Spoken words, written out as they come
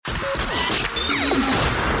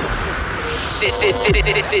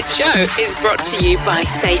This show is brought to you by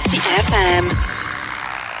Safety FM.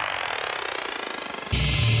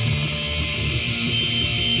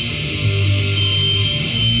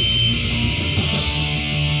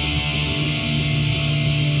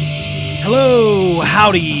 Hello,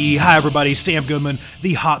 howdy, hi everybody, Sam Goodman,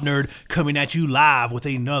 the Hop Nerd, coming at you live with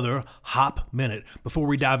another Hop Minute. Before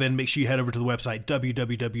we dive in, make sure you head over to the website,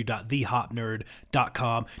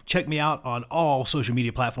 www.thehopnerd.com. Check me out on all social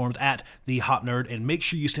media platforms at The Hop Nerd, and make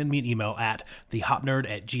sure you send me an email at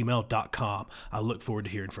thehopnerd@gmail.com. I look forward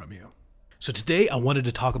to hearing from you. So today I wanted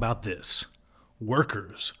to talk about this.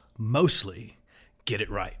 Workers mostly get it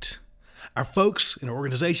right. Our folks in our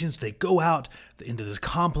organizations, they go out into this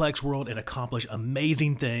complex world and accomplish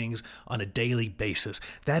amazing things on a daily basis.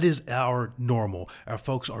 That is our normal. Our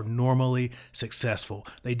folks are normally successful.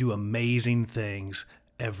 They do amazing things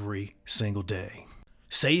every single day.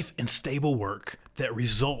 Safe and stable work that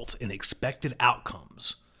results in expected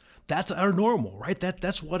outcomes. That's our normal, right?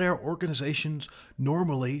 That's what our organizations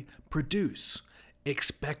normally produce.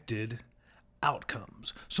 Expected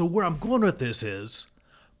outcomes. So where I'm going with this is,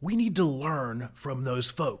 we need to learn from those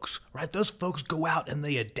folks, right? Those folks go out and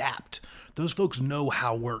they adapt. Those folks know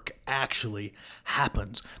how work actually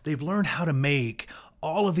happens. They've learned how to make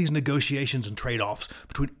all of these negotiations and trade-offs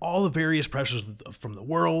between all the various pressures from the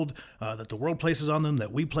world, that the world places on them,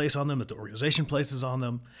 that we place on them, that the organization places on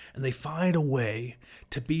them, and they find a way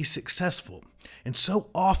to be successful. And so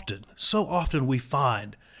often we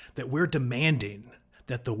find that we're demanding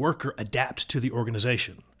that the worker adapt to the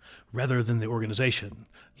organization, rather than the organization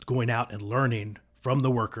going out and learning from the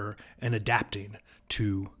worker and adapting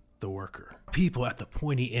to the worker. People at the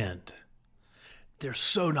pointy end, they're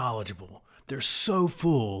so knowledgeable. They're so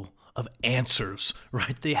full of answers,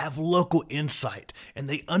 right? They have local insight and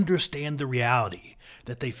they understand the reality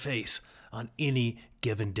that they face on any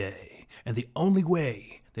given day. And the only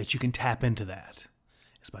way that you can tap into that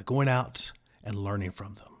is by going out and learning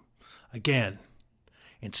from them. Again,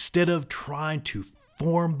 instead of trying to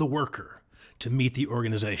form the worker to meet the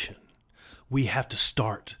organization, we have to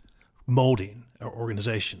start molding our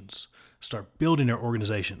organizations, start building our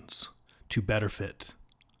organizations to better fit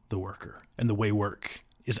the worker and the way work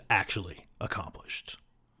is actually accomplished.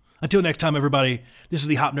 Until next time, everybody, this is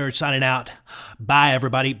the Hop Nerd signing out. Bye,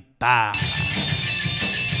 everybody. Bye.